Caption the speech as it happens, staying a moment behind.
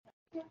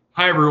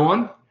Hi,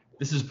 everyone.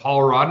 This is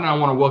Paul Rod, and I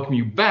want to welcome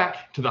you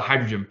back to the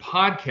Hydrogen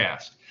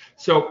Podcast.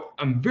 So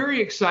I'm very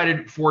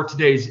excited for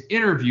today's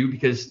interview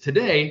because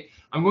today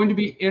I'm going to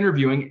be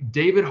interviewing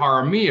David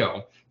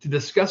Jaramillo to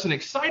discuss an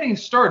exciting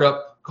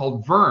startup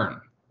called Verne.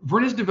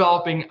 Verne is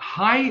developing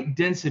high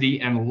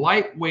density and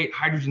lightweight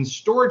hydrogen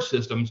storage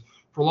systems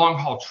for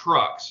long-haul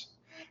trucks.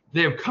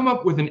 They have come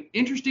up with an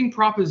interesting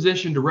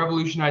proposition to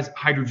revolutionize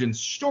hydrogen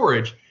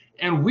storage,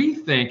 and we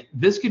think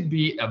this could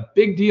be a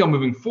big deal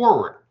moving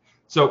forward.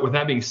 So with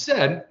that being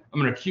said, I'm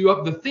going to cue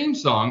up the theme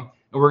song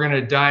and we're going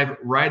to dive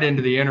right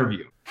into the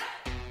interview.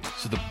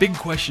 So the big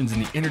questions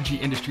in the energy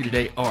industry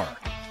today are,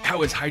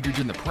 how is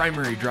hydrogen the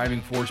primary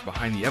driving force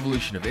behind the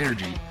evolution of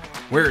energy?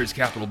 Where is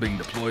capital being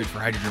deployed for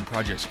hydrogen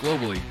projects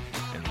globally?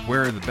 And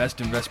where are the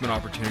best investment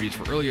opportunities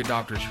for early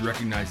adopters who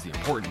recognize the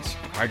importance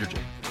of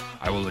hydrogen?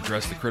 I will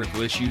address the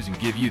critical issues and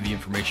give you the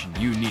information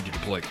you need to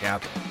deploy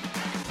capital.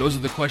 Those are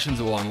the questions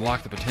that will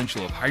unlock the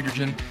potential of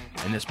hydrogen,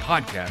 and this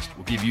podcast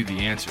will give you the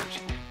answers.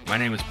 My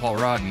name is Paul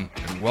Rodden,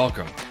 and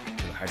welcome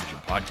to the Hydrogen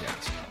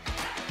Podcast.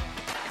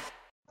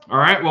 All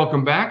right,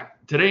 welcome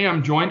back. Today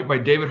I'm joined by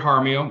David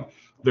Jaramillo,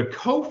 the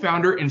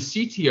co-founder and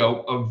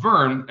CTO of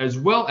Verne, as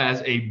well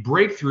as a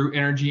Breakthrough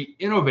Energy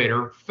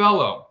Innovator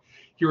Fellow.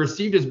 He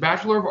received his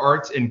Bachelor of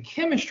Arts in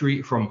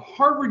Chemistry from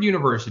Harvard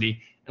University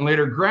and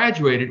later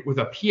graduated with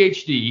a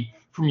PhD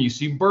from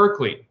UC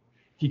Berkeley.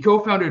 He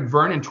co-founded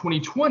Verne in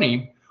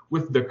 2020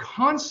 with the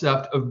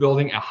concept of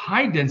building a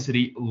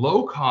high-density,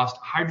 low-cost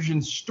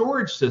hydrogen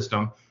storage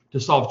system to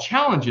solve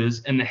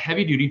challenges in the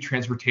heavy-duty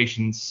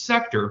transportation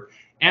sector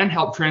and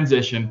help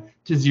transition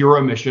to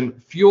zero-emission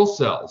fuel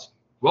cells.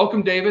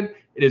 Welcome, David.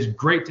 It is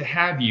great to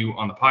have you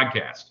on the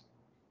podcast.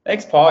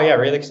 Thanks, Paul. Yeah,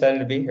 really excited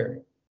to be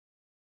here.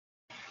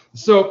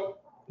 So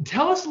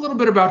tell us a little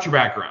bit about your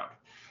background.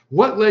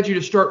 What led you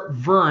to start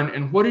Verne,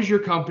 and what is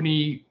it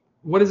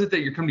that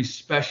your company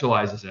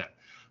specializes in?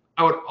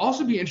 I would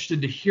also be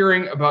interested to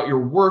hearing about your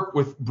work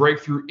with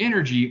Breakthrough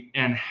Energy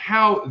and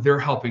how they're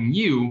helping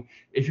you,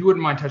 if you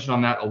wouldn't mind touching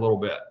on that a little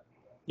bit.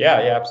 Yeah,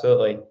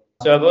 absolutely.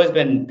 So I've always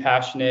been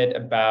passionate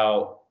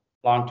about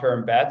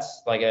long-term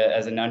bets.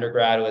 As an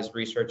undergrad, I was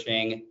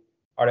researching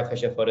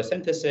artificial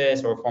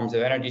photosynthesis or forms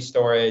of energy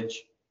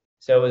storage.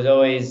 So I was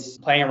always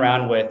playing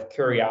around with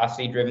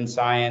curiosity-driven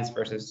science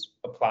versus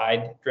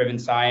applied-driven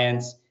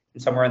science,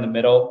 and somewhere in the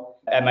middle.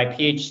 At my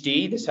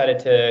PhD, decided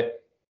to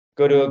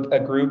go to a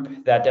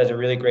group that does a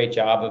really great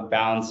job of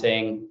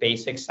balancing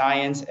basic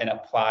science and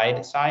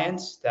applied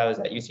science. That was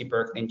at UC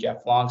Berkeley and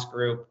Jeff Long's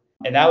group.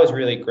 And that was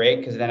really great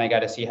because then I got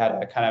to see how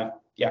to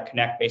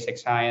connect basic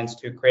science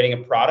to creating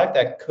a product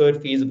that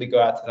could feasibly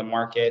go out to the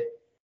market.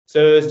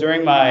 So it was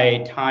during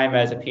my time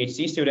as a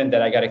PhD student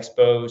that I got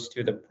exposed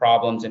to the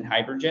problems in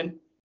hydrogen.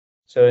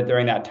 So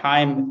during that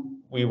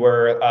time, a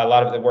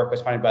lot of the work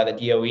was funded by the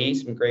DOE,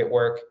 some great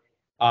work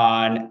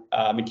on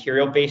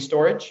material-based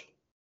storage.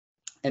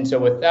 And so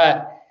with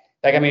that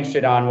got me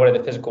interested on what are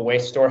the physical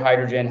ways to store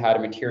hydrogen, how do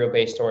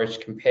material-based storage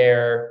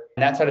compare,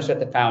 and that sort of set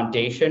the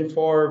foundation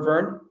for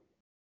Verne.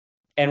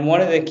 And one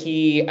of the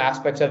key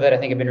aspects of it, I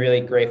think I've been really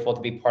grateful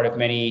to be part of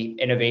many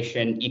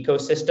innovation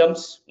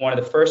ecosystems. One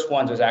of the first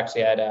ones was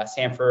actually at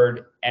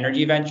Sanford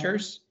Energy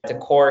Ventures. It's a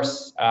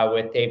course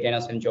with Dave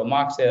Danielson and Joe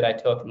Moxley that I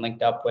took and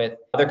linked up with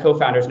other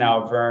co-founders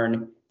now of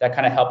Verne that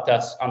kind of helped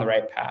us on the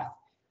right path.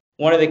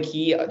 One of the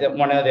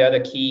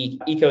other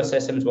key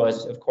ecosystems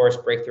was, of course,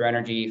 Breakthrough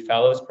Energy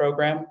Fellows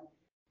Program.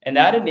 And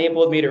that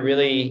enabled me to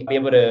really be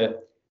able to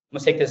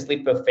almost take this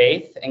leap of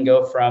faith and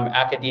go from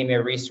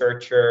academia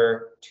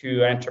researcher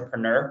to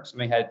entrepreneur,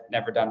 something I had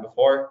never done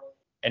before.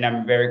 And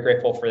I'm very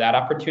grateful for that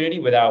opportunity.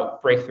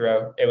 Without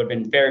Breakthrough, it would have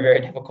been very,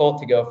 very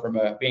difficult to go from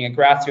being a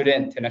grad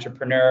student to an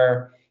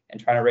entrepreneur and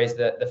trying to raise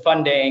the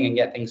funding and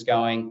get things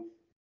going.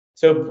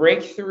 So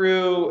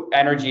Breakthrough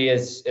Energy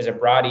is a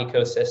broad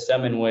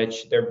ecosystem in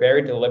which they're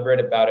very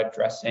deliberate about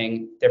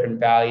addressing different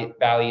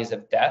valleys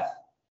of death.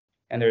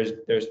 And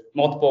there's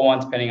multiple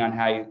ones depending on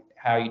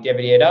how you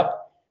divvy it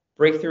up.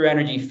 Breakthrough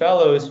Energy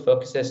Fellows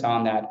focuses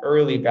on that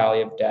early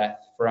valley of death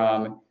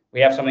from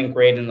we have something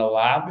great in the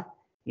lab.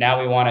 Now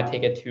we want to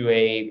take it to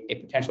a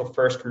potential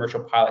first commercial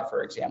pilot,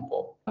 for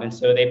example. And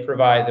so they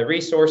provide the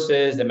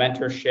resources, the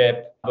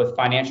mentorship, both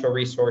financial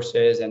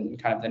resources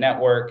and kind of the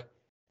network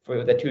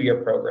for the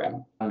 2-year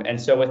program. And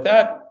so with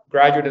that,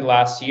 graduated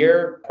last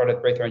year, part of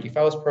the Breakthrough Energy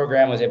Fellows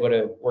program, was able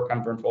to work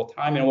on Verne full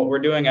time. And what we're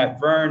doing at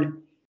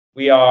Verne,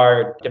 we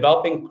are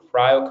developing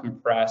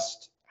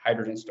cryo-compressed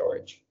hydrogen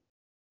storage.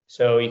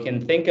 So you can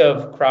think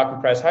of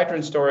cryo-compressed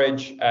hydrogen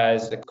storage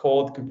as the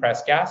cold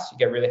compressed gas. You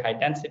get really high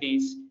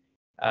densities.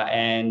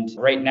 And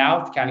right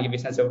now, to kind of give you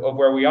a sense of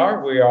where we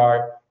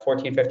are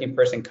 14, 15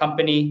 person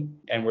company,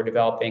 and we're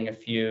developing a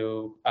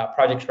few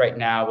projects right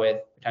now with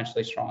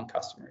potentially strong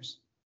customers.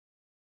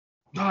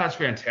 Oh, that's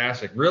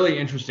fantastic. Really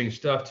interesting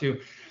stuff too.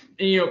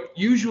 And,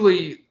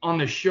 usually on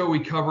the show, we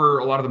cover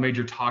a lot of the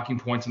major talking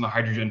points in the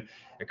hydrogen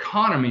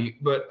economy,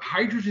 but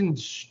hydrogen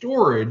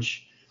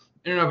storage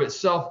in and of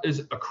itself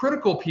is a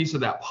critical piece of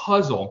that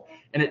puzzle,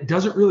 and it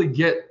doesn't really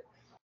get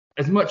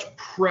as much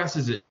press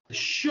as it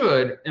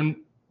should. And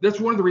that's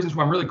one of the reasons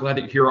why I'm really glad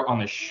that you're here on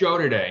the show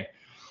today.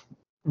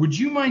 Would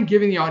you mind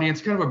giving the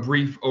audience kind of a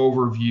brief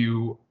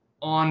overview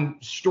on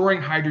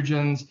storing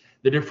hydrogens,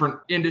 the different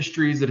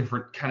industries, the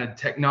different kind of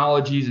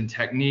technologies and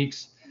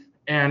techniques,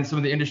 and some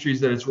of the industries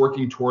that it's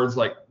working towards,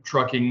 like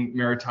trucking,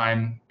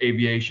 maritime,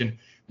 aviation?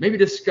 Maybe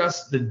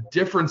discuss the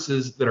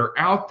differences that are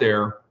out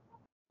there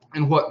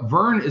and what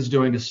Verne is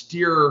doing to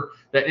steer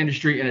that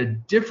industry in a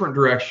different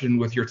direction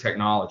with your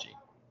technology.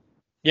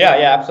 Yeah,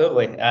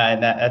 absolutely.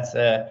 And that's,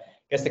 I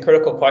guess, the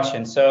critical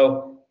question.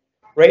 So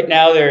right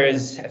now, there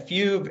is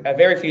a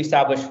very few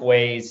established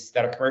ways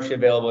that are commercially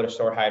available to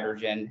store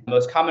hydrogen. The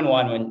most common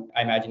one, when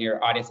I imagine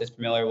your audience is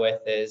familiar with,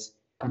 is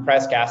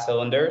compressed gas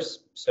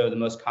cylinders. So the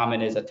most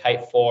common is a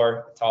Type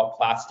 4. It's all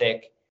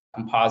plastic,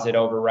 composite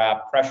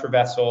overwrap pressure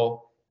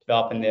vessel,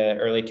 developed in the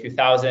early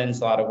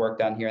 2000s. A lot of work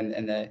done here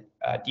in the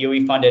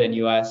DOE funded in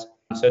US.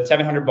 So it's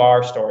 700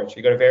 bar storage.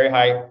 You go to very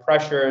high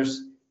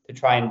pressures to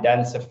try and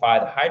densify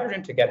the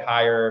hydrogen to get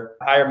higher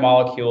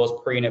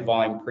molecules per unit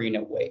volume, per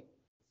unit weight.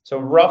 So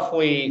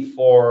roughly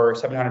for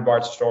 700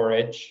 bar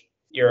storage,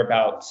 you're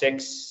about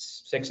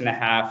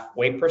 6.5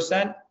 weight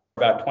percent,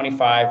 about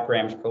 25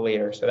 grams per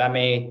liter. So that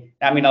may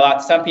not mean a lot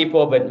to some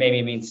people, but maybe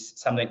it means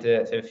something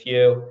to a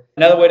few.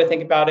 Another way to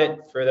think about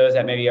it, for those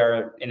that maybe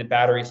are in the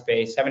battery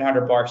space,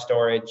 700 bar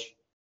storage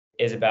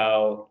is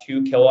about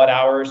 2 kilowatt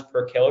hours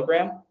per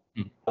kilogram.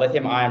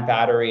 Lithium ion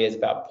battery is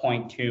about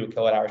 0.2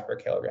 kilowatt hours per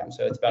kilogram.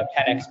 So it's about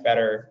 10x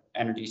better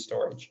energy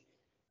storage.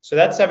 So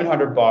that's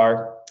 700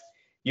 bar.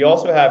 You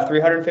also have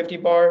 350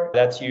 bar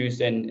that's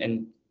used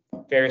in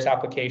various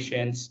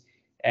applications.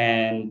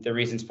 And the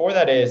reasons for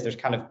that is there's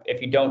kind of,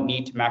 if you don't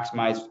need to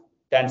maximize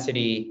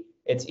density,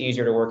 it's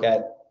easier to work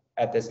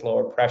at this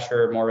lower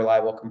pressure, more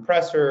reliable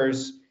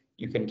compressors.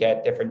 You can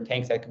get different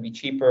tanks that can be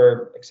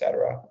cheaper, et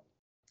cetera.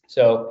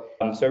 So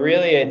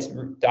really it's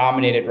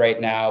dominated right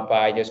now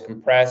by just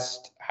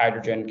compressed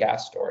hydrogen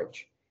gas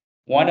storage.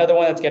 One other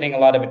one that's getting a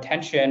lot of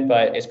attention,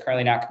 but is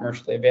currently not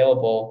commercially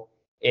available,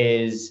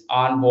 is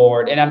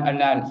onboard. And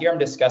I'm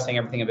discussing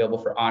everything available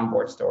for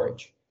onboard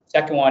storage.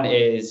 Second one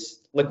is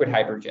liquid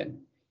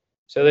hydrogen.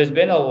 So there's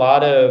been a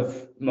lot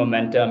of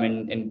momentum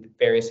in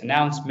various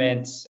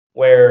announcements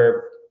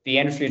where the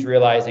industry is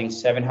realizing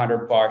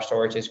 700 bar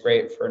storage is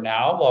great for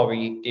now while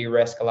we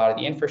de-risk a lot of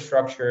the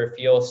infrastructure,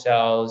 fuel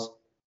cells,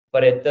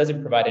 but it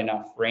doesn't provide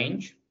enough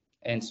range.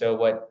 And so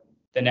what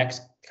the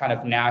next kind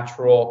of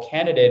natural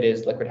candidate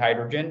is liquid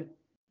hydrogen.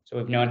 So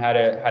we've known how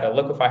to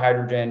liquefy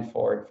hydrogen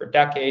for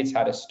decades,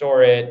 how to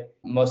store it.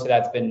 Most of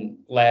that's been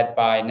led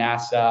by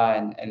NASA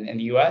and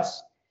the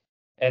US.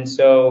 And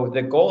so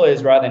the goal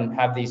is, rather than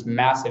have these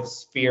massive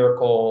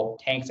spherical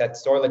tanks that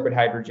store liquid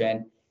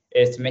hydrogen,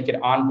 is to make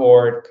it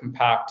onboard,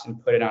 compact,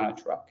 and put it on a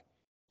truck.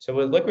 So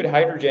with liquid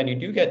hydrogen, you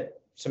do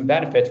get some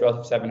benefits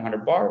relative to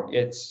 700 bar.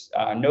 It's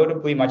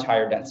notably much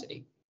higher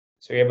density.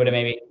 So you're able to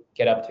maybe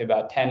get up to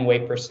about 10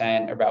 weight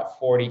percent, or about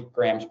 40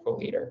 grams per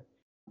liter.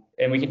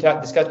 And we can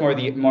discuss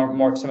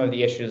more some of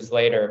the issues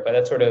later, but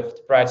that's sort of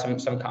to provide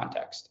some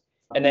context.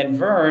 And then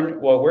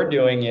Verne, what we're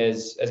doing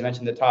is, as I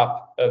mentioned at the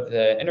top of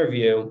the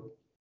interview,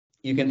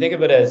 you can think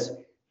of it as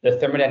the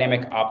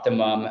thermodynamic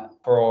optimum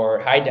for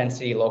high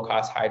density, low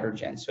cost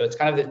hydrogen. So it's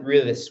kind of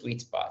really the sweet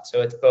spot.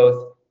 So it's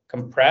both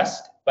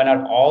compressed, but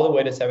not all the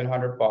way to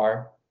 700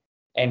 bar,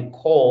 and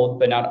cold,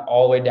 but not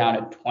all the way down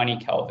to 20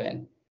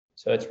 Kelvin.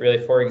 So it's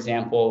really, for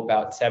example,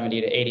 about 70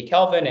 to 80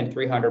 Kelvin and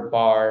 300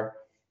 bar.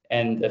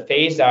 And the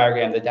phase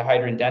diagram, the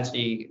hydrogen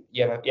density,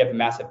 you have a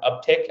massive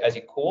uptick as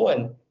you cool.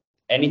 And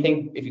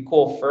anything, if you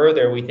cool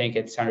further, we think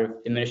it's kind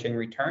of diminishing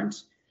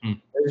returns.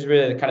 This is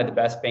really kind of the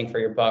best bang for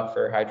your buck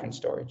for hydrogen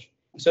storage.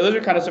 So those are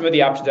kind of some of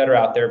the options that are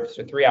out there.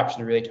 So 3 options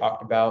we really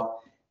talked about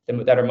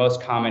that are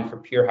most common for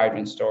pure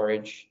hydrogen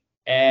storage.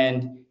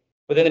 And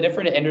within the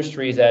different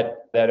industries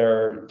that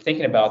are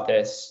thinking about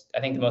this,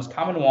 I think the most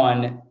common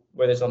one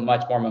where there's a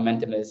much more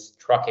momentum is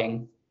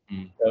trucking.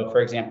 So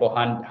for example,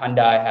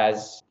 Hyundai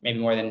has maybe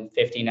more than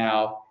 50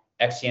 now.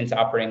 Exion's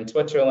operating in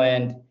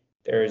Switzerland.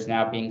 There's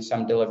now being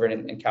some delivered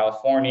in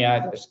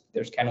California.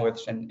 There's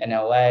Kenworth's in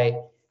LA.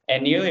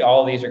 And nearly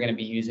all of these are going to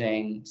be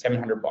using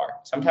 700 bar,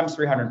 sometimes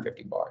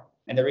 350 bar.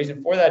 And the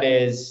reason for that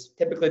is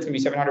typically it's going to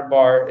be 700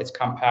 bar. It's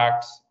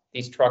compact.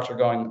 These trucks are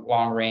going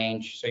long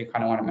range, so you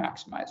kind of want to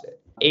maximize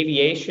it.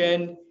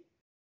 Aviation,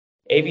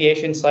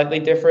 slightly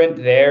different.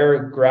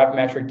 Their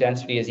gravimetric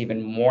density is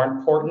even more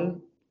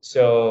important.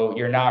 So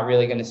you're not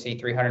really going to see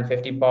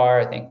 350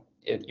 bar. I think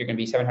you're going to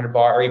be 700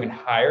 bar or even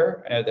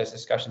higher. I know there's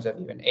discussions of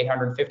even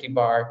 850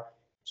 bar.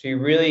 So you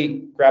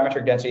really,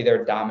 gravimetric density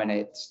there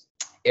dominates.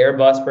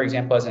 Airbus, for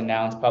example, has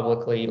announced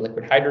publicly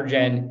liquid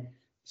hydrogen.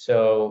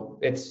 So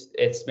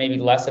it's maybe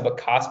less of a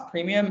cost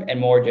premium and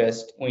more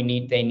just they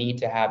need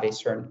to have a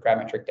certain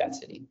gravimetric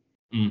density.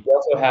 We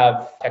also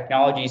have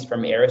technologies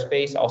from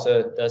aerospace,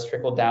 also does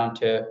trickle down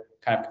to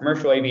kind of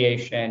commercial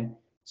aviation.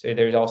 So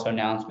there's also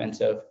announcements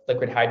of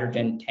liquid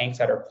hydrogen tanks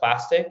that are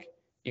plastic.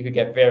 You could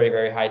get very,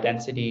 very high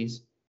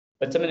densities.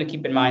 But something to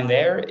keep in mind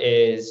there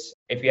is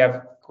if you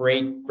have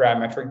great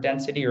gravimetric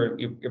density,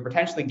 you're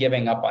potentially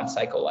giving up on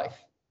cycle life.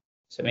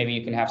 So maybe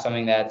you can have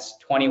something that's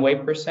 20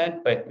 weight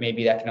percent, but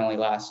maybe that can only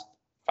last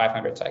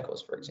 500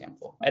 cycles, for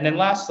example. And then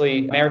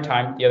lastly,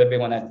 maritime, the other big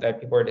one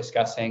that people are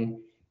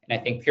discussing. And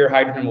I think pure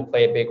hydrogen will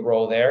play a big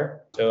role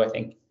there. So I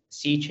think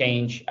Sea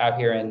Change out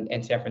here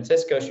in San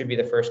Francisco should be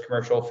the first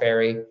commercial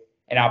ferry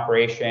in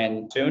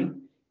operation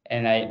soon.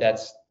 And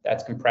that's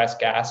compressed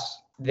gas.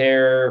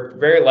 They're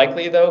very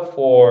likely, though,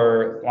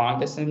 for long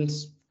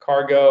distance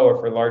cargo or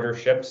for larger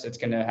ships, it's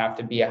going to have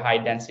to be a high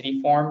density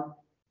form.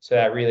 So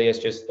that really is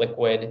just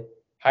liquid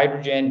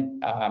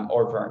hydrogen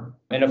or Verne.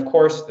 And of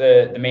course,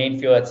 the main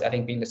fuel that's I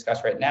think being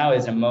discussed right now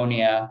is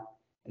ammonia.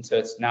 And so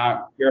it's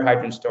not pure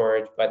hydrogen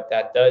storage, but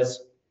that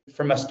does,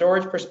 from a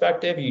storage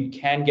perspective, you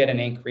can get an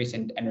increase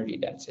in energy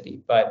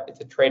density, but it's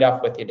a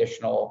trade-off with the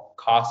additional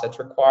cost that's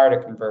required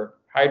to convert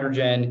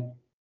hydrogen,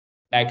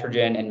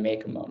 nitrogen, and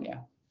make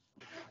ammonia.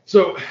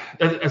 So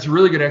that's a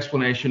really good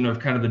explanation of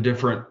kind of the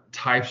different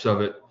types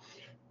of it.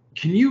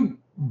 Can you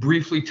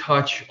briefly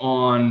touch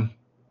on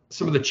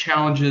some of the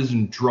challenges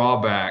and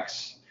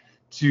drawbacks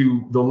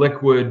to the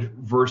liquid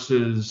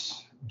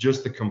versus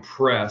just the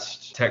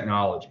compressed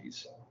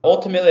technologies?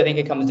 Ultimately, I think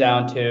it comes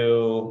down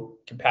to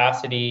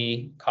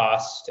capacity,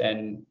 cost,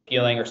 and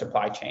fueling or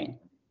supply chain.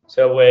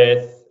 So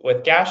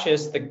with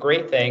gaseous, the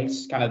great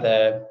things, kind of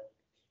the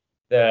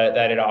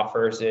that it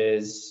offers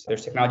is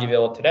there's technology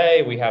available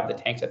today. We have the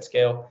tanks at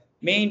scale.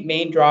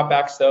 Main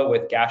drawbacks though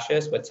with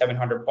gaseous, with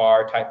 700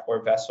 bar Type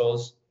 4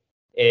 vessels,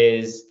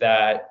 is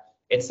that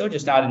it's still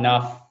just not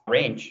enough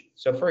range.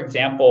 So for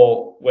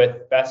example,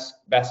 with best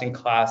in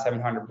class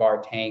 700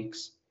 bar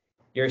tanks,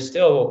 you're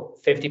still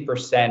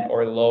 50%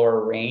 or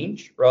lower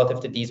range relative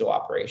to diesel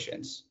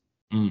operations.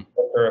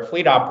 For a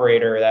fleet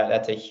operator,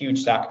 that's a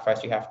huge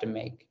sacrifice you have to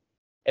make.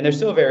 And they're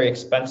still very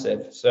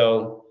expensive.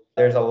 So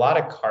there's a lot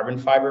of carbon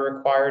fiber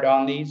required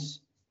on these.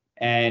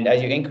 And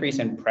as you increase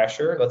in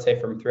pressure, let's say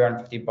from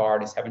 350 bar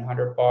to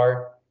 700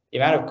 bar, the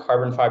amount of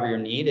carbon fiber you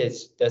need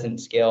doesn't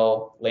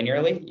scale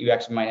linearly. You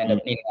actually might end up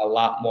needing a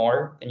lot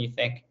more than you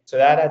think. So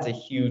that adds a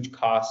huge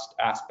cost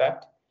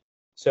aspect.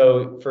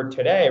 So for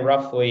today,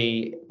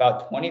 roughly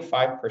about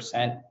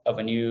 25% of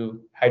a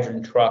new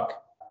hydrogen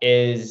truck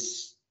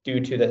is due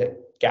to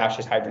the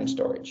gaseous hydrogen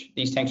storage.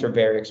 These tanks are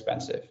very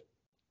expensive.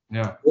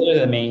 Yeah. Those are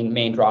the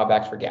main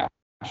drawbacks for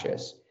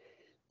gaseous.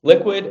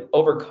 Liquid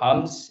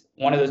overcomes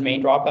one of those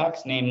main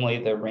drawbacks,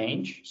 namely the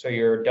range. So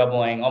you're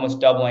almost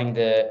doubling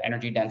the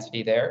energy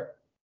density there.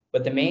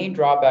 But the main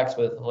drawbacks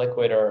with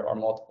liquid are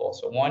multiple.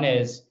 So one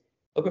is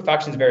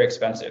liquefaction is very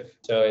expensive.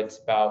 So it's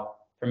about,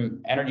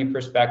 from energy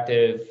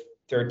perspective,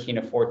 13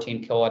 to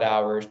 14 kilowatt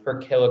hours per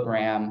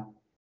kilogram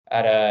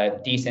at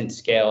a decent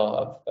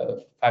scale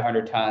of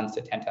 500 tons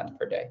to 10 tons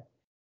per day.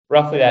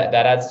 Roughly that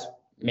adds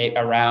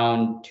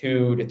around $2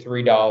 to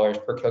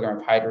 $3 per kilogram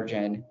of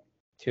hydrogen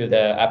to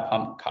the at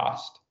pump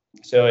cost.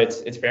 So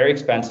it's very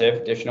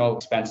expensive, additional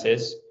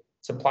expenses.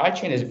 Supply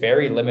chain is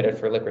very limited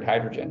for liquid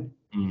hydrogen.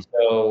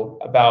 So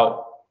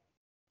about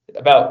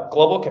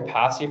global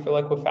capacity for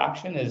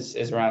liquefaction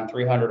is around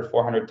 300 to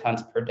 400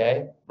 tons per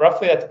day.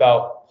 Roughly that's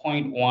about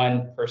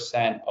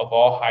 0.1% of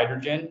all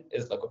hydrogen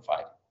is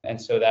liquefied.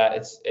 And so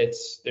that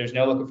there's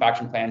no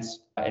liquefaction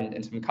plants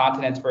in some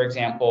continents, for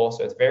example.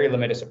 So it's very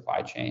limited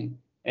supply chain.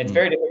 And it's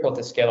very difficult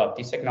to scale up.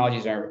 These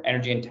technologies are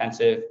energy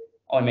intensive,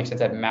 only makes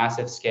sense at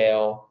massive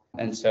scale.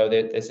 And so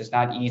this is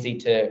not easy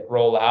to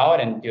roll out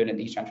and do it in a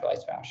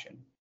decentralized fashion.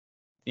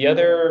 The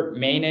other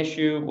main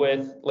issue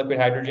with liquid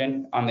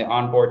hydrogen on the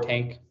onboard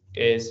tank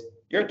is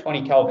you're at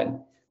 20 Kelvin.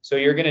 So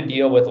you're going to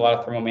deal with a lot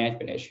of thermal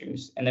management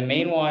issues. And the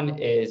main one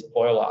is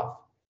boil off.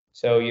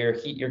 So you're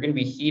going to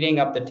be heating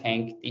up the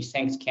tank. These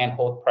tanks can't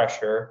hold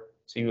pressure.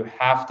 So you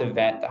have to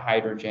vent the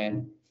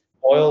hydrogen.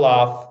 Boil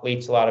off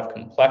leads to a lot of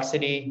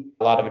complexity,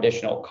 a lot of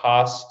additional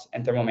cost,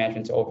 and thermal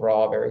management's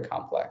overall very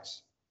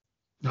complex.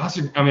 That's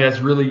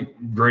really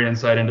great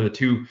insight into the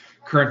two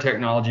current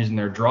technologies and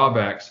their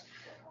drawbacks.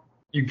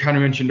 You kind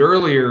of mentioned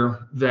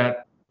earlier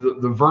that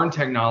the Verne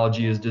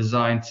technology is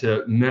designed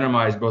to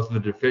minimize both of the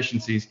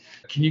deficiencies.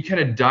 Can you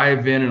kind of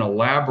dive in and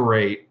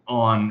elaborate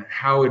on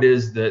how it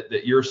is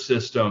that your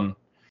system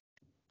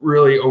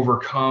really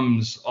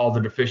overcomes all the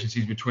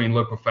deficiencies between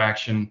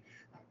liquefaction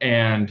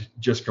and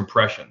just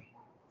compression?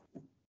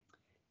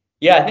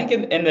 Yeah, I think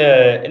in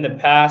the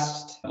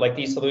past, like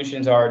these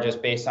solutions are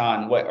just based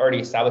on what already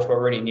established, what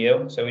we already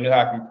knew. So we knew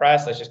how to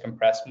compress, let's just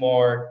compress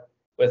more.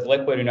 With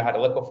liquid, we know how to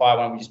liquefy,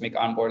 why don't we just make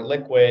onboard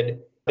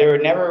liquid? There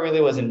never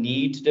really was a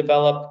need to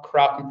develop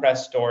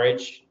cryo-compressed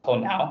storage until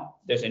now.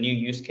 There's a new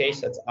use case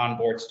that's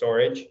onboard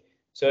storage.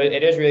 So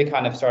it is really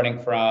kind of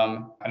starting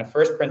from kind of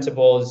first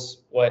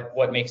principles,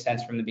 what makes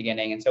sense from the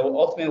beginning. And so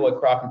ultimately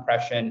what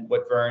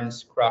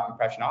Verne's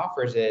cryo-compression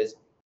offers is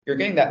you're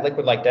getting that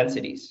liquid-like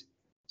densities.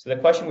 So the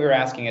question we were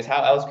asking is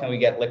how else can we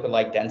get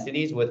liquid-like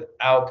densities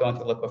without going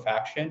through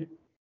liquefaction?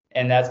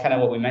 And that's kind of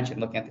what we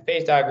mentioned, looking at the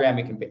phase diagram,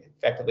 we can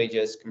effectively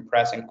just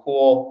compress and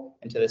cool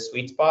into the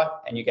sweet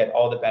spot and you get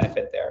all the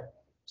benefit there.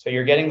 So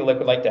you're getting the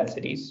liquid-like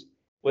densities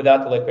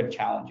without the liquid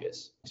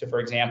challenges. So for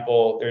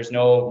example, there's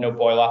no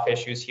boil off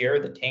issues here.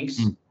 The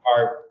tanks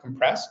are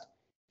compressed.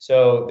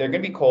 So they're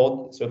going to be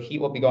cold. So heat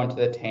will be going to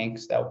the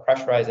tanks that will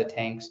pressurize the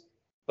tanks.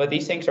 But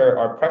these tanks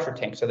are pressure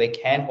tanks, so they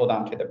can hold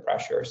on to the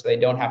pressure. So they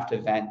don't have to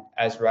vent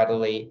as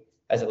readily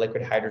as a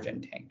liquid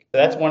hydrogen tank. So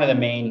that's one of the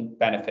main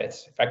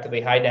benefits,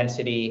 effectively high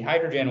density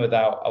hydrogen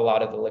without a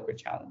lot of the liquid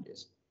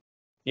challenges.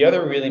 The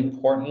other really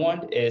important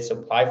one is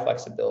supply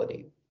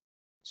flexibility.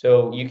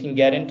 So you can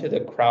get into the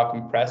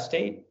cryocompressed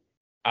state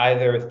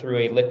either through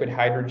a liquid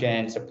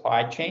hydrogen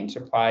supply chain,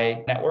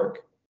 supply network,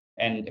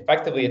 and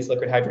effectively it's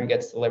liquid hydrogen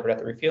gets delivered at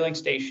the refueling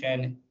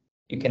station.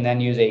 You can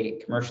then use a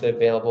commercially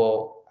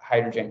available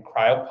hydrogen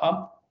cryo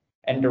pump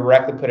and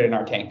directly put it in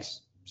our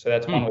tanks. So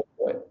that's one way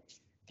to do it.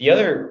 The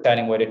other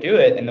exciting way to do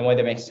it, and the way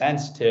that makes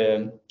sense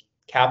to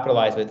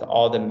capitalize with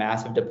all the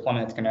massive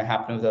deployment that's going to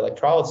happen with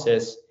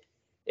electrolysis,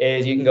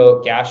 is you can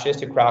go gaseous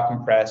to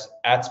cryocompress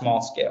at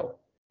small scale.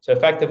 So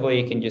effectively,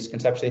 you can just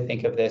conceptually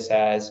think of this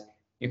as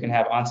you can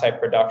have on-site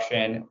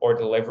production or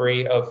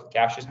delivery of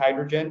gaseous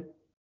hydrogen.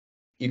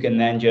 You can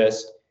then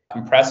just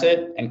compress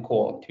it and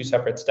cool, two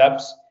separate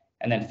steps,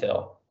 and then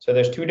fill. So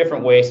there's two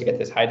different ways to get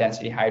this high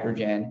density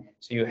hydrogen.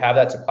 So you have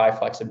that supply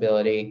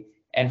flexibility,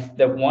 and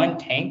the one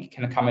tank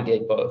can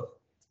accommodate both.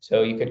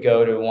 So you could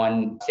go to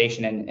one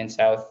station in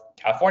South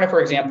California,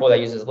 for example, that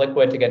uses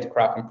liquid to get to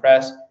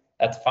cryocompress.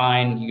 That's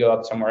fine. You go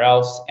up somewhere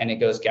else and it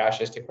goes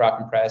gaseous to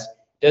cryocompress.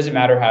 Doesn't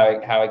matter how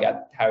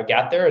it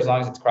got there, as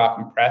long as it's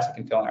cryocompressed, it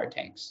can fill in our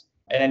tanks.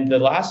 And then the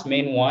last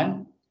main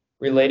one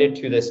related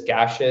to this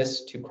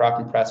gaseous to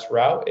cryocompressed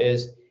route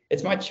is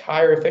it's much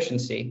higher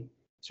efficiency.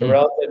 So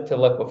relative to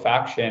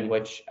liquefaction,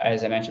 which,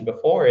 as I mentioned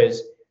before,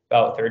 is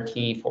about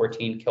 13,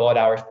 14 kilowatt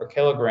hours per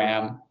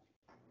kilogram,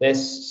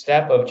 this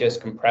step of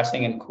just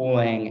compressing and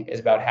cooling is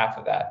about half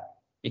of that,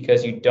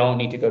 because you don't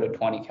need to go to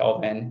 20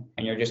 Kelvin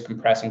and you're just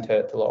compressing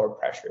to lower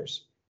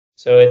pressures.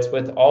 So it's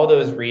with all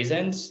those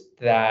reasons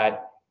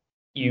that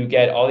you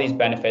get all these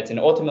benefits, and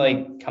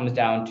ultimately comes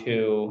down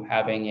to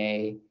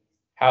having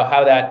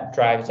how that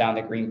drives down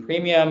the green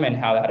premium and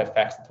how that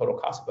affects the total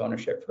cost of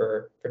ownership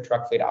for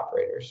truck fleet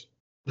operators.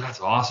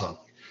 That's awesome.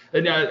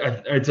 And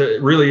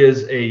it really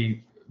is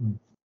a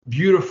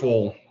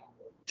beautiful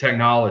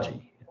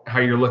technology, how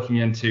you're looking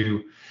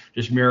into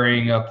just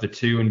marrying up the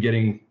two and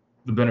getting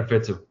the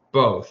benefits of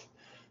both.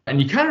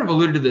 And you kind of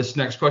alluded to this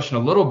next question a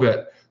little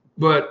bit,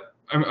 but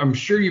I'm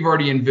sure you've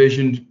already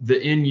envisioned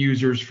the end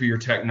users for your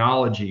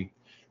technology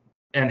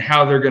and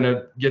how they're going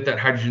to get that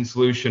hydrogen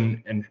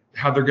solution and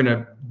how they're going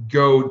to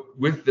go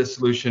with this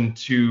solution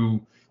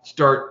to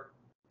start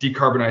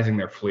decarbonizing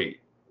their fleet.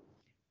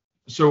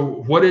 So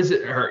what is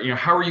it, or,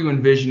 how are you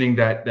envisioning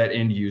that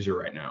end user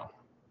right now?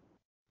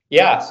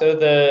 Yeah, so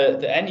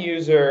the end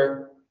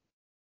user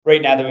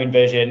right now that we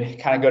envision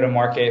kind of go to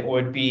market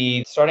would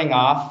be starting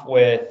off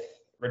with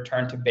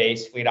return to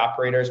base fleet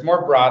operators,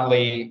 more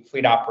broadly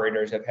fleet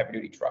operators of heavy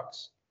duty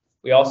trucks.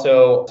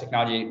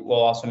 Technology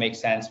will also make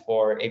sense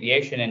for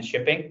aviation and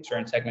shipping,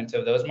 certain segments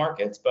of those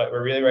markets, but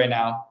we're really right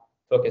now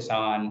focused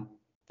on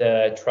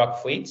the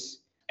truck fleets.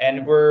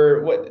 And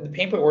what the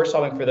pain point we're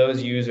solving for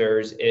those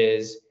users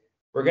is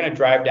we're going to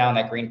drive down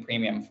that green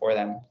premium for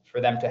them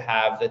to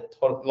have the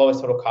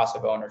lowest total cost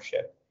of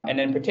ownership. And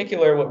in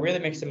particular, what really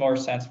makes the more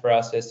sense for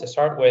us is to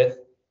start with,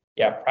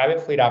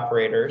 private fleet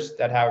operators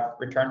that have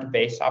return to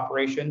base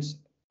operations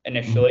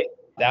initially.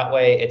 That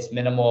way it's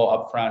minimal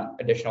upfront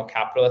additional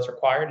capital that's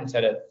required.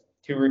 Instead of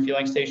 2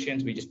 refueling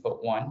stations, we just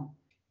put 1.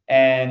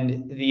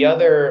 And the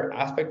other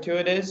aspect to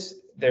it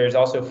is there's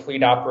also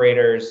fleet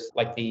operators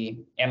like the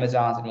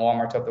Amazons and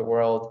Walmarts of the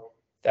world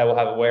that will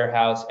have a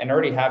warehouse and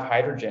already have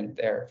hydrogen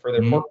there for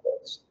their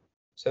forklifts.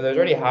 So there's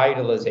already high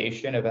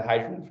utilization of a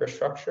hydrogen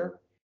infrastructure.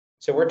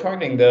 So we're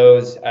targeting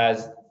those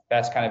as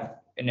best kind of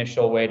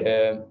initial way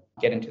to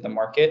get into the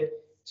market.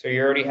 So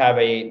you already have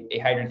a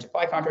hydrogen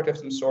supply contract of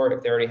some sort,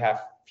 if they already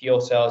have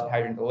fuel cells and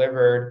hydrogen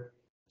delivered.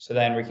 So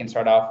then we can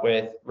start off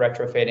with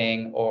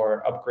retrofitting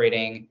or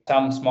upgrading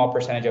some small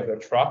percentage of their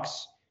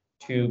trucks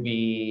to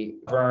be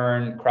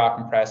Verne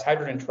cryo-compressed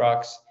hydrogen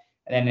trucks,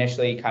 and then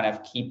initially kind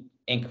of keep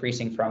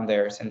increasing from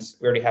there, since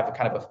we already have a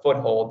kind of a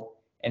foothold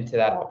into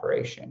that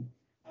operation.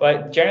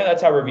 But generally,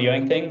 that's how we're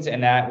viewing things,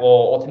 and that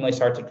will ultimately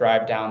start to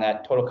drive down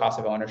that total cost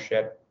of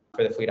ownership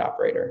for the fleet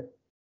operator.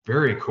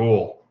 Very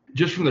cool.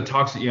 Just from the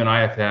talks that you and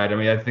I have had,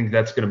 I think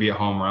that's going to be a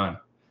home run.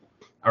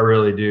 I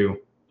really do.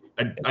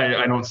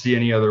 I don't see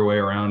any other way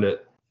around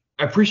it.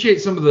 I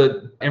appreciate some of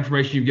the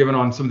information you've given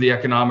on some of the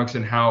economics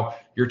and how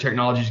your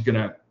technology is going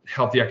to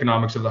help the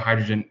economics of the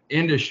hydrogen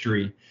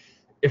industry.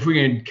 If we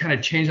can kind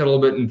of change that a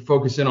little bit and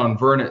focus in on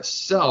Verne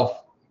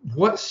itself,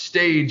 what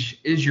stage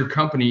is your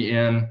company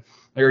in?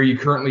 Are you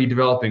currently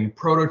developing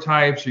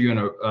prototypes? Are you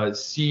in a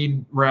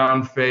seed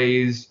round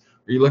phase?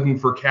 Are you looking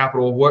for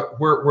capital? Where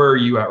are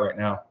you at right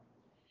now?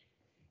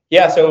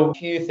 Yeah, so a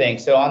few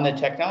things. So on the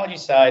technology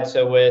side,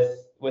 so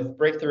with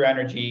Breakthrough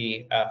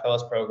Energy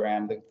Fellows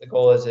Program, the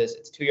goal is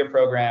it's a 2-year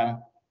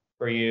program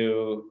where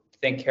you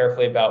think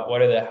carefully about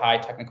what are the high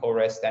technical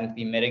risks then to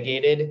be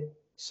mitigated,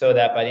 so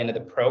that by the end of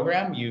the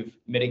program, you've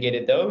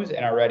mitigated those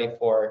and are ready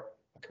for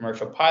a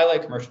commercial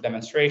pilot, commercial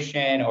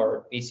demonstration,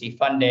 or VC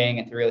funding,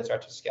 and to really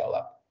start to scale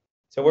up.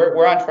 So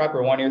we're on track.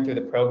 We're 1 year through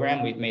the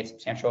program. We've made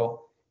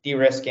substantial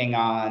de-risking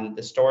on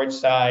the storage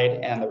side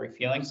and the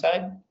refueling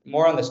side,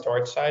 more on the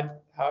storage side,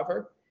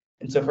 however.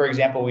 And so, for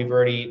example,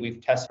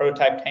 we've tested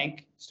prototype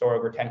tank, store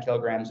over 10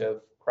 kilograms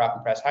of cryo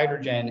compressed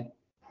hydrogen,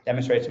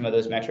 demonstrate some of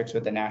those metrics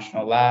with the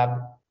national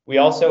lab. We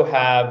also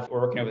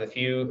we're working with a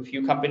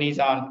few companies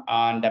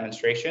on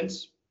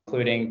demonstrations,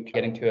 including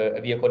getting to a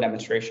vehicle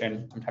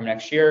demonstration sometime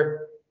next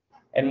year.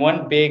 And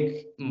one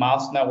big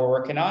milestone that we're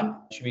working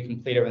on, should be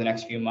complete over the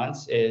next few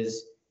months,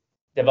 is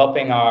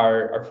developing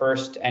our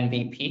first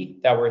MVP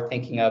that we're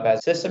thinking of as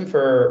a system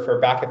for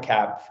back of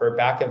cab. For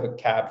back of a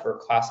cab for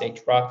Class 8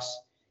 trucks,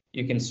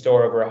 you can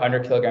store over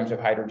 100 kilograms of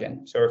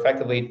hydrogen. So we're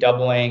effectively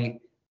doubling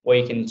what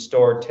you can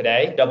store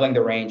today, doubling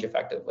the range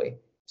effectively.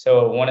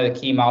 So one of the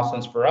key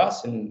milestones for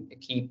us and a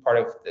key part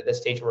of the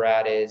stage we're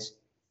at is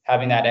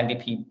having that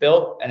MVP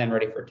built and then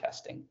ready for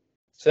testing.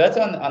 So that's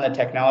on the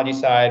technology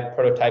side.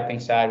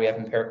 Prototyping side, we have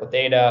empirical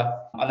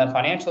data. On the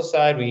financial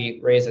side, we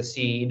raised a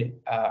seed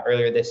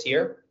earlier this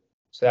year.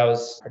 So that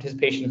was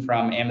participation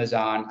from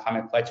Amazon,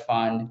 Climate Pledge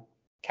Fund,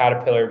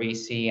 Caterpillar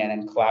VC, and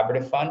then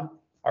Collaborative Fund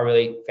are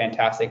really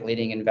fantastic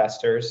leading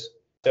investors.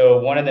 So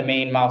one of the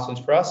main milestones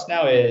for us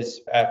now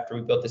is, after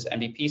we built this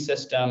MVP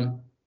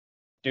system,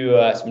 do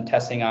some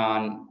testing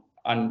on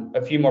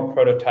a few more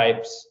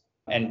prototypes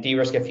and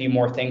de-risk a few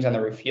more things on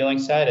the refueling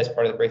side as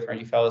part of the Breakthrough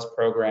Energy Fellows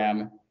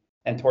program.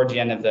 And towards the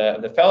end of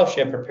the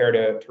fellowship, prepare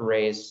to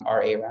raise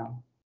our A round.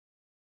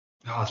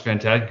 Oh, that's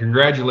fantastic.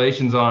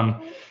 Congratulations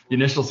on the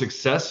initial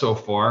success so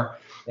far.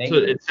 Thank you.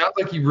 It sounds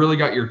like you've really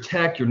got your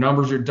tech, your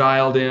numbers are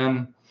dialed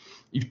in.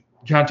 You've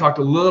kind of talked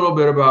a little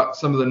bit about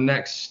some of the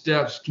next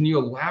steps. Can you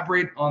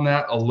elaborate on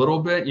that a little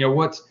bit?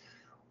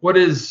 What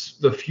does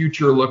the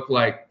future look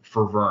like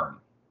for Verne?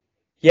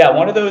 Yeah,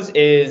 one of those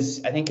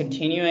is, I think,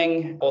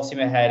 continuing full steam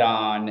ahead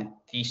on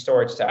the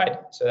storage side.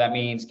 So that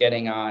means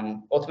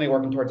ultimately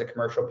working towards a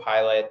commercial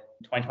pilot,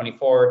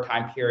 2024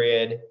 time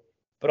period,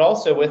 but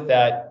also with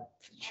that,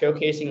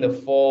 showcasing the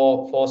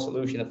full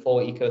solution, the full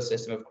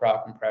ecosystem of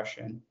cryo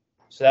compression.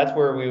 So that's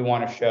where we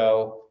want to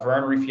show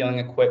Verne refueling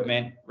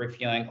equipment,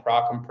 refueling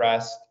cryo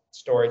compressed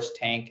storage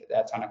tank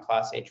that's on a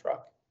Class 8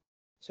 truck.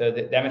 So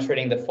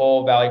demonstrating the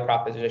full value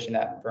proposition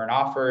that Verne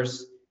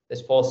offers,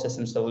 this full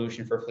system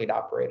solution for fleet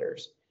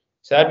operators.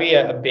 So that'd be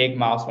a big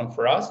milestone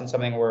for us and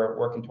something we're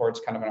working towards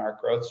kind of in our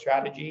growth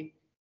strategy.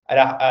 At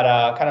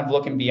a kind of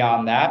looking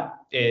beyond that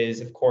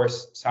is, of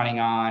course, signing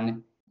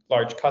on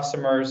large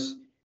customers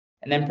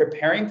and then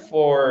preparing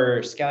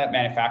for scaling up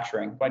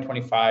manufacturing,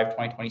 2025,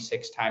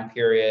 2026 time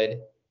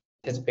period.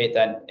 Anticipate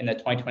that in the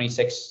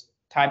 2026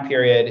 time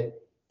period,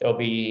 there'll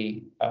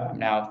be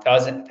now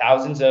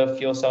thousands of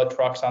fuel cell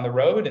trucks on the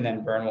road, and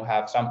then Verne will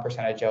have some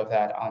percentage of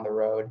that on the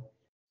road.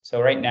 So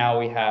right now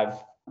we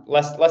have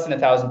less than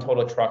 1,000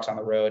 total trucks on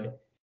the road,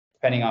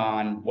 depending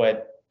on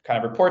what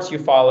kind of reports you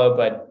follow.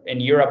 But in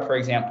Europe, for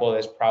example,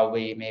 there's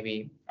probably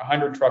maybe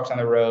 100 trucks on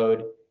the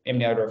road, maybe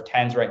the order of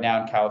tens right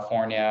now in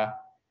California.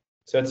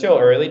 So it's still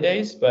early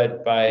days,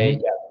 but by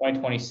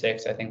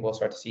 2026, I think we'll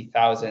start to see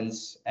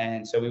thousands.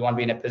 And so we want to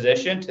be in a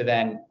position to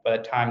then, by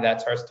the time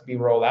that starts to be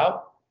rolled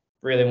out,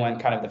 really when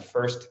kind of the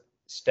first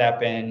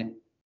step in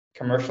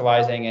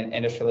commercializing and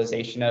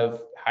industrialization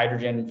of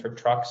hydrogen for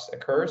trucks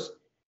occurs,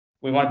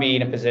 we want to be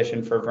in a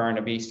position for Verne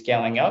to be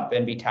scaling up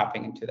and be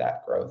tapping into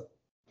that growth.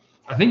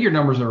 I think your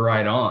numbers are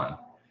right on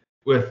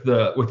with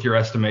your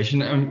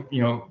estimation.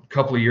 A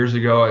couple of years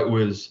ago it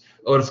was,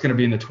 it's going to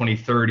be in the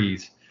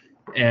 2030s,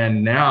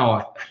 and now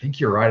I think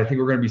you're right. I think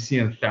we're going to be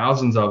seeing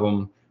thousands of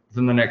them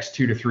within the next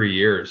 2 to 3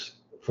 years,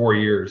 4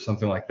 years,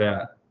 something like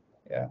that.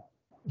 Yeah.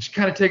 Just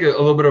kind of take a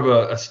little bit of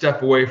a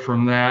step away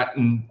from that,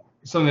 and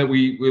something that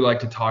we like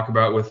to talk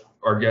about with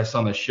our guests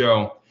on the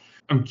show.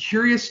 I'm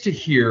curious to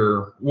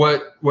hear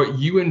what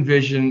you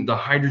envision the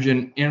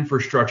hydrogen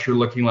infrastructure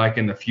looking like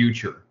in the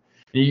future.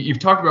 You've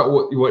talked about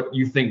what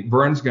you think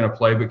Verne's going to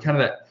play, but kind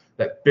of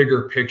that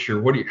bigger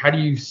picture. How do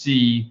you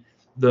see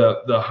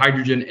the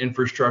hydrogen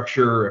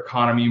infrastructure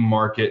economy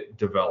market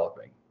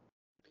developing?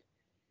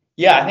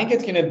 Yeah, I think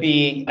it's going to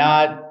be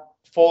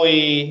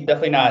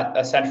definitely not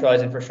a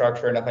centralized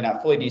infrastructure, definitely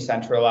not fully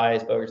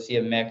decentralized, but we'll see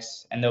a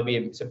mix, and there'll be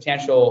a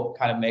substantial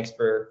kind of mix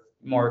for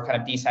more kind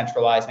of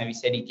decentralized, maybe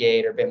city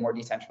gate or a bit more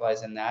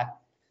decentralized than that.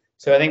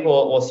 So I think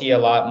we'll see a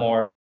lot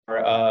more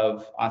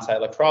of on-site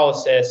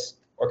electrolysis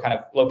or kind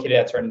of located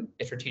at certain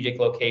strategic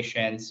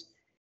locations.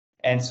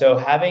 And so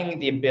having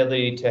the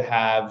ability to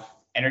have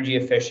energy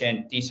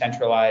efficient,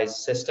 decentralized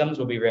systems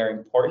will be very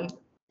important.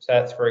 So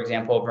that's, for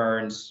example,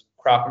 Verne's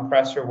cryo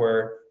compressor,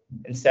 where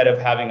instead of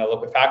having a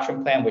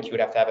liquefaction plant, which you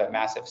would have to have at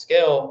massive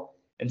scale,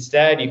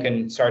 instead, you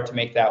can start to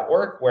make that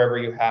work wherever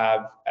you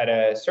have, at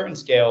a certain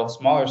scale,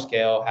 smaller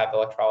scale, have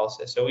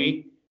electrolysis. So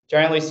we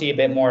generally see a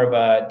bit more of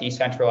a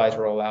decentralized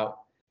rollout.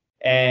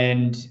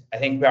 And I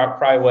think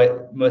probably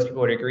what most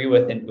people would agree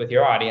with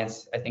your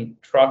audience, I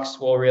think trucks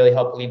will really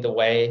help lead the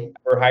way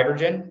for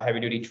hydrogen, heavy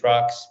duty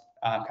trucks,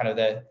 kind of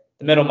the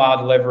middle mile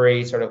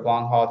delivery, sort of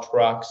long haul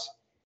trucks.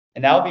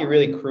 And that will be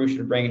really crucial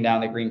to bringing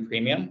down the green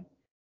premium.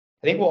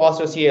 I think we'll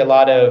also see a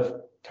lot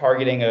of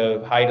targeting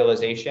of high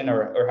utilization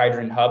or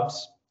hydrogen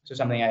hubs. So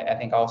something I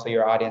think also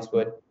your audience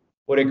would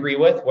agree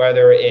with,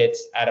 whether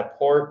it's at a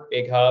port,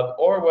 big hub,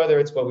 or whether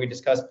it's what we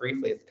discussed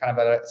briefly, it's kind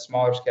of a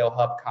smaller scale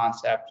hub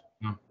concept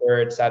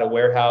where it's at a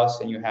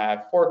warehouse and you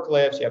have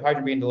forklifts, you have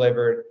hydrogen being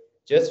delivered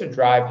just to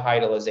drive high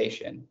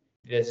utilization.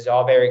 This is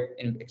all very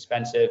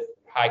expensive,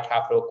 high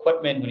capital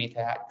equipment. We need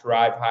to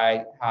drive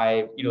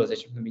high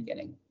utilization from the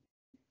beginning.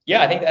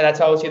 Yeah, I think that's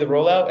how I see the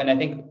rollout. And I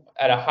think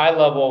at a high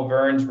level,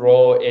 Verne's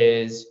role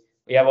is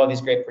we have all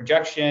these great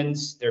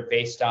projections.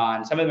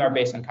 Some of them are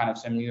based on kind of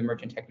some new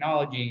emerging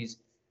technologies,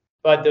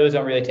 but those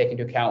don't really take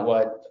into account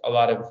what a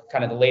lot of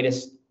kind of the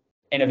latest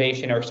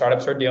innovation or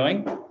startups are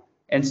doing.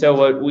 And so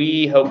what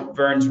we hope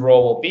Verne's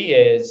role will be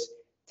is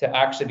to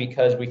actually,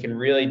 because we can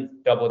really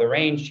double the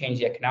range, change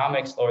the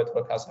economics, lower the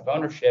total cost of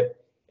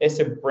ownership, is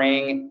to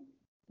bring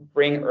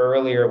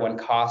earlier when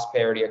cost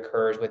parity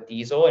occurs with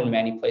diesel in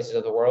many places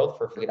of the world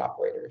for fleet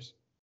operators.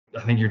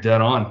 I think you're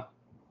dead on.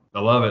 I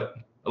love it.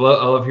 I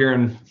love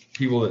hearing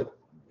people that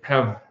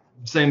have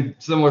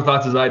similar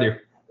thoughts as I do.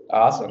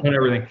 Awesome. And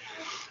everything.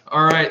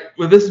 All right.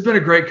 Well, this has been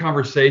a great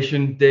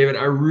conversation, David.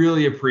 I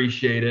really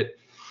appreciate it.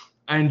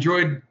 I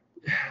enjoyed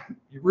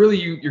really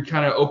you're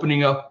kind of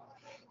opening up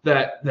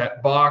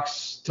that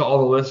box to all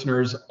the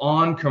listeners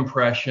on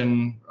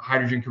compression,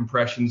 hydrogen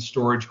compression,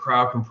 storage,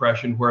 cryo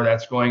compression, where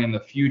that's going in the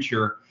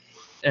future.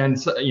 And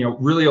so,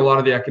 really a lot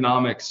of the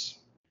economics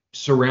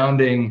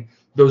surrounding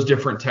those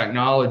different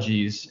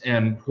technologies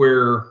and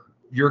where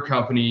your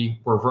company,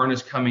 where Verne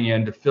is coming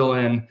in to fill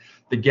in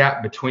the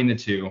gap between the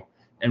two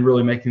and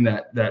really making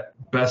that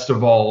best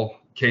of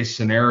all case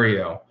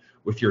scenario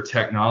with your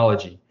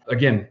technology.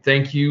 Again,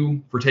 thank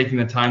you for taking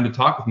the time to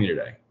talk with me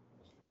today.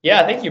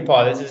 Yeah, thank you,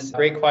 Paul. This is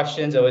great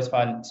questions. Always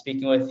fun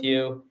speaking with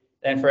you.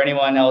 And for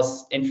anyone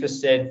else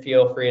interested,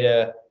 feel free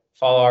to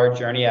follow our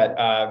journey at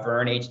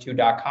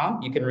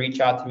verneh2.com. You can reach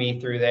out to me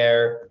through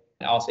there.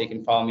 And also you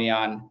can follow me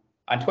on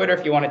Twitter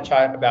if you want to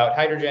chat about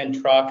hydrogen,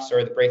 trucks,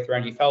 or the Breakthrough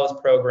Energy Fellows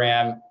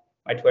Program.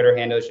 My Twitter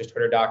handle is just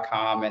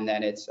twitter.com, and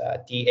then it's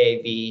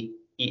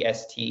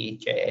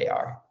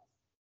DAVESTJAR.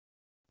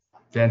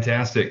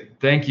 Fantastic.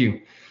 Thank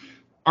you.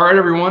 All right,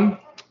 everyone.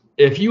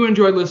 If you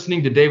enjoyed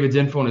listening to David's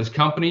info on his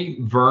company,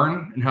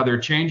 Verne, and how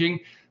they're changing,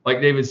 like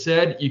David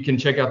said, you can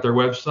check out their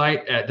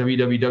website at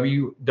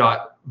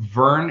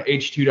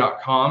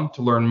www.verneh2.com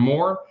to learn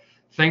more.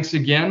 Thanks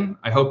again.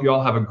 I hope you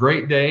all have a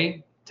great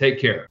day. Take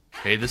care.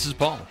 Hey, this is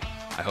Paul.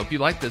 I hope you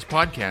liked this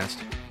podcast.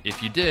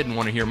 If you did and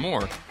want to hear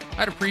more,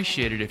 I'd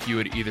appreciate it if you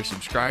would either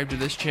subscribe to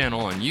this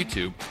channel on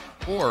YouTube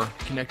or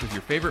connect with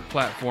your favorite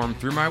platform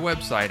through my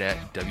website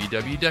at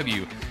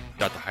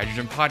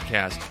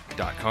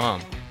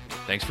www.thehydrogenpodcast.com.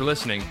 Thanks for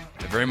listening.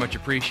 I very much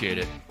appreciate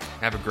it.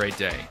 Have a great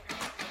day.